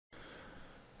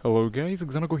Hello guys,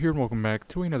 Xenogo here and welcome back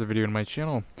to another video on my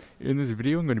channel. In this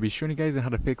video I'm going to be showing you guys how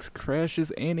to fix crashes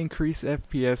and increase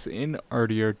FPS in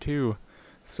RDR2.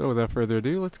 So without further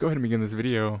ado, let's go ahead and begin this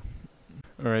video.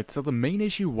 Alright, so the main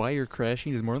issue why you're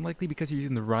crashing is more than likely because you're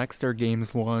using the Rockstar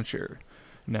Games launcher.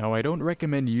 Now I don't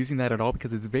recommend using that at all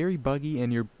because it's very buggy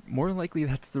and you're more than likely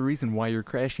that's the reason why you're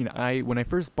crashing. When I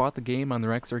first bought the game on the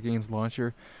Rockstar Games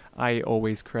launcher, I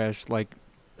always crashed like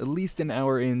at least an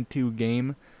hour into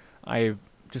game. I've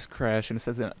just crashed and it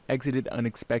says it exited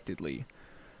unexpectedly.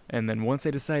 And then once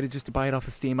I decided just to buy it off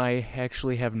of Steam, I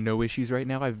actually have no issues right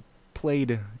now. I've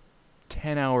played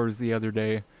 10 hours the other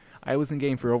day. I was in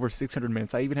game for over 600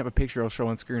 minutes. I even have a picture I'll show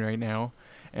on screen right now,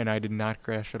 and I did not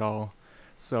crash at all.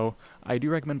 So I do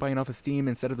recommend buying off of Steam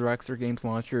instead of the Rockstar Games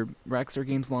launcher. Rockstar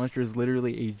Games launcher is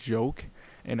literally a joke,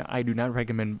 and I do not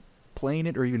recommend playing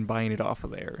it or even buying it off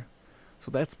of there. So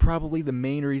that's probably the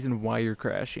main reason why you're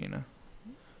crashing.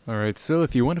 Alright, so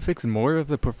if you want to fix more of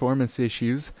the performance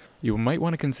issues, you might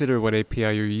want to consider what API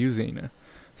you're using.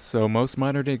 So most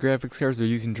modern day graphics cards are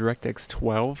using DirectX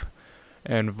 12,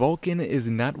 and Vulkan is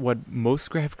not what most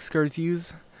graphics cards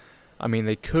use. I mean,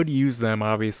 they could use them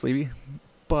obviously,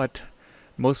 but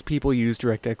most people use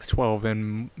DirectX 12,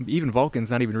 and even Vulkan's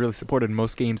not even really supported in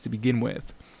most games to begin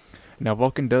with. Now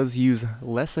Vulkan does use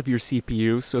less of your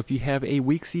CPU, so if you have a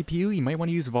weak CPU, you might want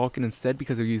to use Vulkan instead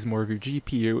because it'll use more of your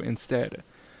GPU instead.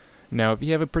 Now, if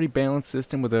you have a pretty balanced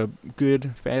system with a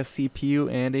good, fast CPU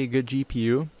and a good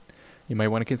GPU, you might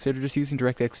want to consider just using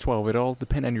DirectX 12. It'll all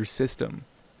depend on your system.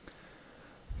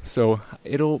 So,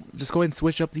 it'll just go ahead and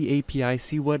switch up the API,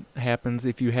 see what happens.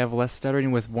 If you have less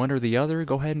stuttering with one or the other,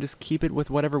 go ahead and just keep it with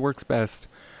whatever works best.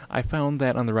 I found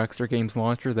that on the Rockstar Games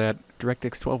launcher that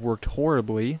DirectX 12 worked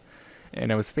horribly,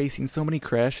 and I was facing so many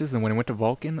crashes, and when I went to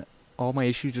Vulkan, all my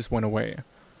issues just went away.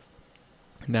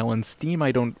 Now on Steam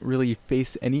I don't really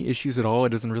face any issues at all. It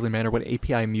doesn't really matter what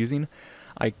API I'm using.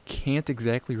 I can't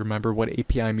exactly remember what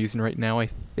API I'm using right now. I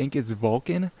think it's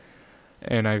Vulkan,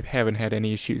 and I haven't had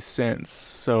any issues since.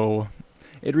 So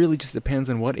it really just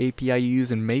depends on what API you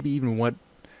use and maybe even what,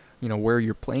 where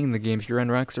you're playing the game. If you're on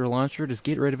Rockstar Launcher, just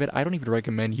get rid of it. I don't even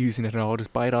recommend using it at all.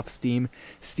 Just buy it off Steam.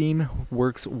 Steam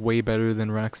works way better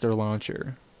than Rockstar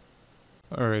Launcher.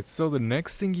 Alright, so the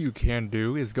next thing you can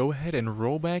do is go ahead and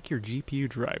roll back your GPU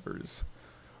drivers.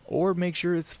 Or make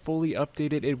sure it's fully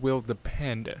updated, it will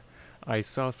depend. I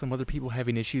saw some other people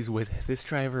having issues with this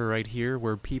driver right here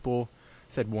where people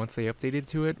said once they updated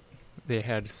to it, they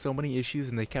had so many issues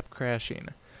and they kept crashing.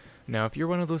 Now if you're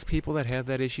one of those people that had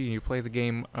that issue and you play the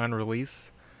game on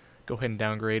release, go ahead and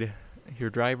downgrade your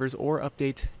drivers or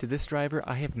update to this driver.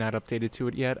 I have not updated to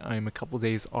it yet, I'm a couple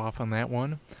days off on that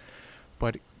one.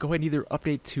 But go ahead and either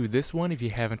update to this one if you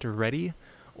haven't already,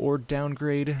 or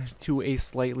downgrade to a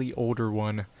slightly older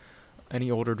one.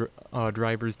 Any older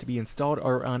drivers to be installed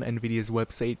are on NVIDIA's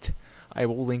website. I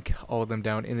will link all of them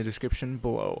down in the description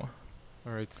below.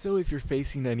 Alright, so if you're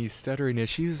facing any stuttering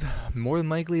issues, more than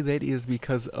likely that is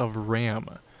because of RAM.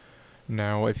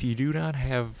 Now, if you do not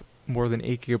have more than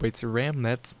 8 GB of RAM,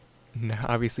 that's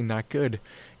obviously not good.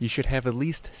 You should have at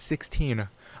least 16.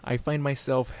 I find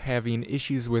myself having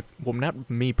issues with, well,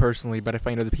 not me personally, but I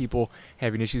find other people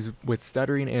having issues with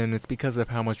stuttering, and it's because of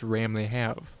how much RAM they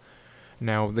have.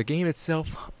 Now, the game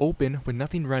itself, open, with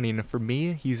nothing running, for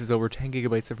me, uses over 10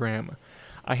 GB of RAM.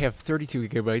 I have 32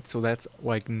 GB, so that's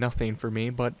like nothing for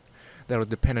me, but that'll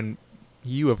depend on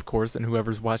you, of course, and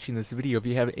whoever's watching this video. If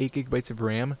you have 8 GB of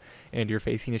RAM and you're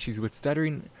facing issues with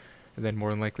stuttering, then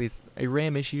more than likely it's a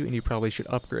RAM issue and you probably should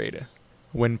upgrade.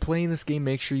 When playing this game,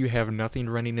 make sure you have nothing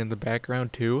running in the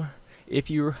background too. If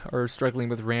you are struggling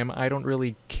with RAM, I don't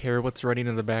really care what's running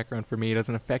in the background for me. It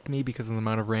doesn't affect me because of the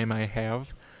amount of RAM I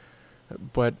have.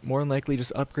 But more than likely,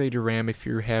 just upgrade your RAM if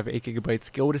you have 8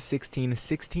 GB. Go to 16.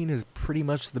 16 is pretty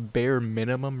much the bare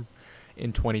minimum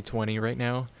in 2020 right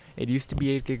now. It used to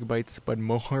be 8 GB, but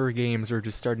more games are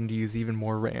just starting to use even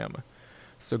more RAM.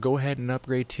 So go ahead and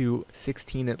upgrade to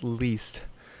 16 at least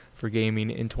for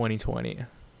gaming in 2020.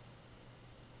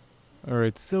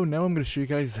 Alright, so now I'm going to show you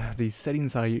guys the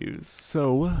settings I use.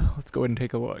 So, let's go ahead and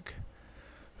take a look.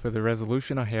 For the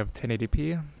resolution, I have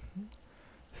 1080p.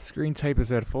 Screen type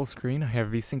is at full screen. I have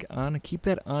VSync on. Keep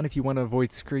that on if you want to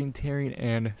avoid screen tearing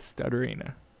and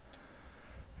stuttering.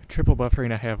 Triple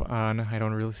buffering I have on. I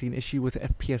don't really see an issue with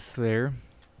FPS there.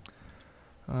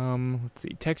 Let's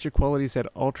see. Texture quality is at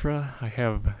ultra. I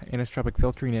have anisotropic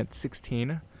filtering at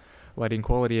 16. Lighting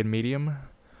quality at medium.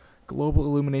 Global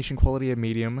illumination quality at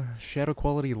medium. Shadow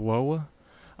quality low.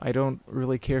 I don't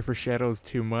really care for shadows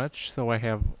too much, so I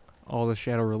have all the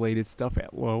shadow related stuff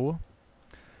at low.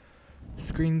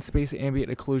 Screen space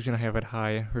ambient occlusion I have at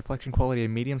high. Reflection quality at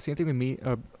medium. Same thing with me.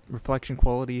 Reflection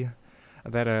quality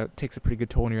that takes a pretty good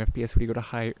toll on your FPS when you go to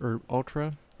high or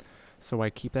ultra. So I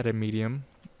keep that at medium.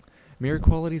 Mirror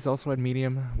quality is also at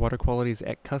medium. Water quality is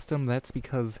at custom. That's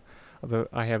because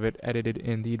I have it edited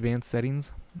in the advanced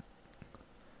settings.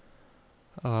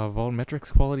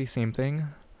 Volumetrics quality, same thing.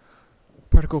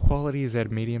 Particle quality is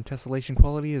at medium. Tessellation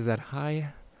quality is at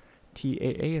high.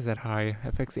 TAA is at high.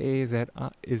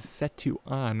 FXAA is set to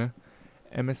on.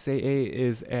 MSAA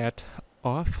is at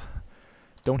off.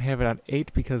 Don't have it on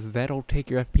 8 because that'll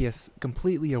take your FPS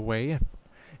completely away.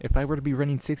 If I were to be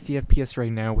running 60 FPS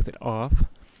right now with it off,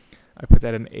 I put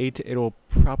that in 8, it'll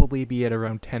probably be at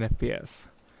around 10 FPS.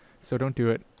 So don't do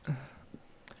it.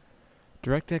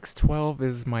 DirectX 12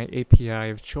 is my API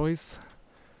of choice.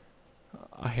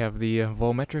 I have the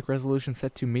volumetric resolution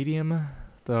set to medium.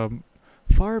 The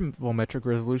far volumetric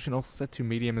resolution also set to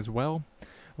medium as well.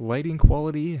 Lighting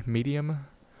quality, medium.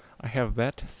 I have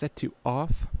that set to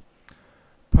off.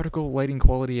 Particle lighting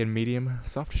quality and medium.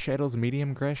 Soft shadows,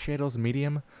 medium. Grass shadows,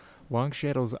 medium. Long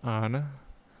shadows on.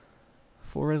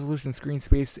 Full resolution screen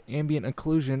space ambient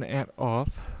occlusion at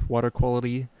off. Water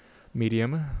quality,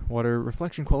 medium. Water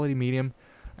reflection quality, medium.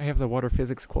 I have the water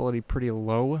physics quality pretty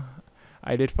low.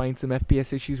 I did find some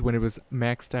FPS issues when it was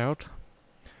maxed out.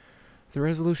 The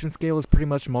resolution scale is pretty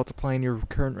much multiplying your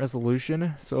current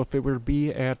resolution. So if it were to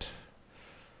be at,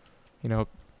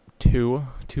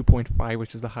 2.5,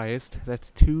 which is the highest,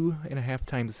 that's 2.5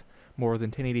 times more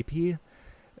than 1080p.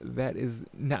 That is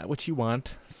not what you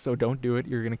want, so don't do it.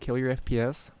 You're going to kill your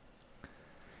FPS.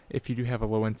 If you do have a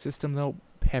low-end system, though,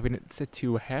 having it set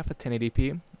to half a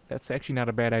 1080p, that's actually not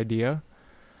a bad idea.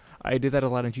 I did that a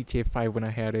lot in GTA 5 when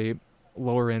I had a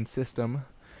lower-end system.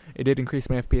 It did increase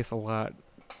my FPS a lot.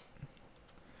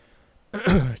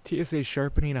 TSA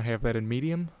sharpening, I have that in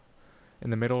medium. In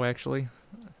the middle, actually.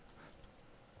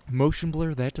 Motion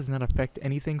blur, that does not affect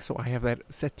anything, so I have that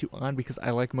set to on because I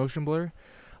like motion blur.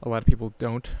 A lot of people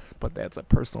don't, but that's a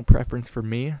personal preference for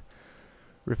me.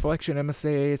 Reflection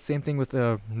MSA, same thing with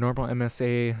the normal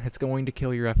MSA. It's going to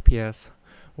kill your FPS,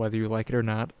 whether you like it or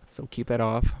not, so keep that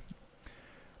off.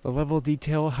 The level of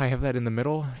detail, I have that in the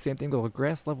middle. Same thing with the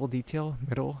grass level detail,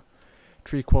 middle.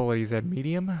 Tree quality is at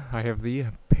medium. I have the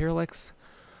parallax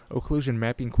occlusion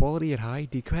mapping quality at high,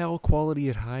 decal quality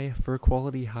at high, fur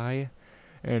quality high,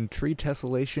 and tree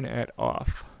tessellation at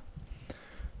off.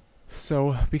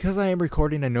 So, because I am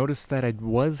recording, I noticed that I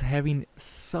was having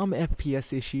some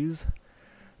FPS issues,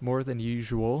 more than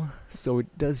usual, so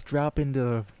it does drop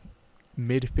into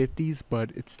mid-50s,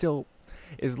 but it's still,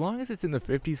 as long as it's in the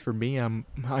 50s for me, I'm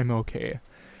okay.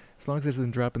 As long as it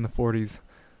doesn't drop in the 40s.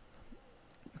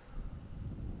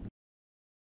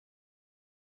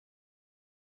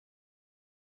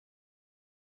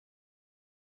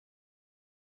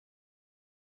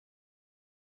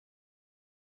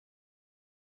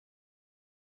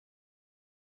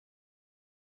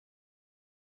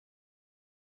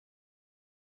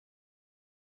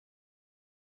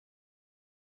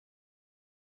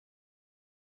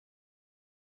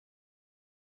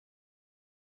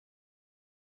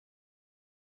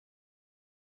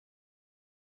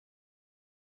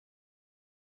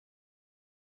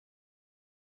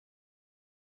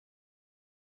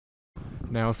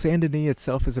 Now, Saint Denis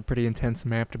itself is a pretty intense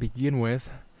map to begin with,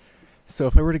 so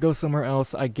if I were to go somewhere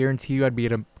else, I guarantee you I'd be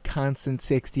at a constant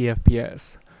 60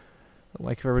 FPS.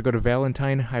 Like if I were to go to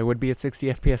Valentine, I would be at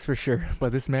 60 FPS for sure,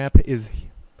 but this map is,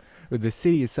 or the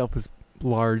city itself is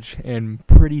large and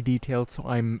pretty detailed, so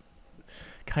I'm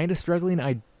kind of struggling.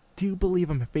 I do believe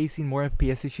I'm facing more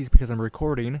FPS issues because I'm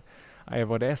recording. I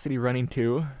have Audacity running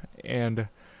too, and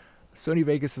Sony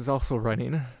Vegas is also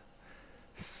running.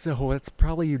 So that's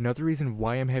probably another reason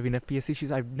why I'm having FPS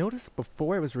issues. I've noticed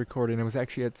before I was recording, I was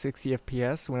actually at 60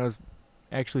 FPS when I was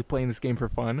actually playing this game for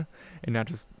fun and not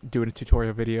just doing a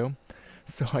tutorial video.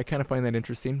 So I kind of find that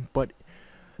interesting. But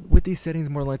with these settings,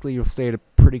 more likely you'll stay at a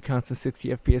pretty constant 60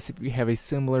 FPS if you have a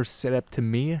similar setup to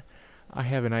me. I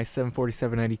have an i7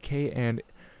 4790K and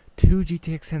 2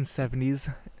 GTX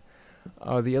 1070s.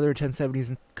 The other 1070s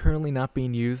is currently not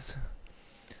being used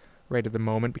right at the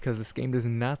moment because this game does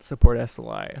not support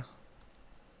SLI.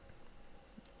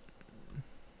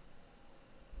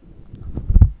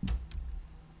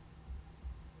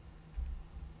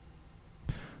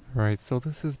 Alright, so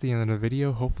this is the end of the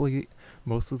video. Hopefully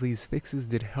most of these fixes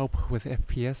did help with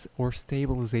FPS or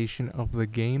stabilization of the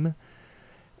game.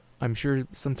 I'm sure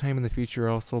sometime in the future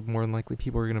also more than likely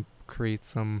people are going to create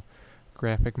some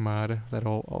graphic mod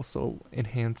that'll also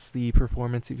enhance the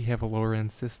performance if you have a lower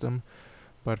end system.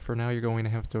 But for now, you're going to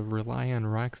have to rely on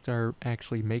Rockstar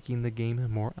actually making the game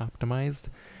more optimized,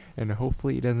 and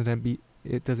hopefully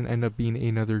it doesn't end up being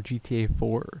another GTA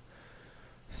 4.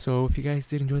 So if you guys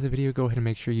did enjoy the video, go ahead and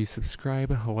make sure you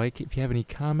subscribe, like. If you have any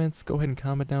comments, go ahead and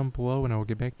comment down below, and I will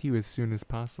get back to you as soon as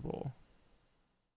possible.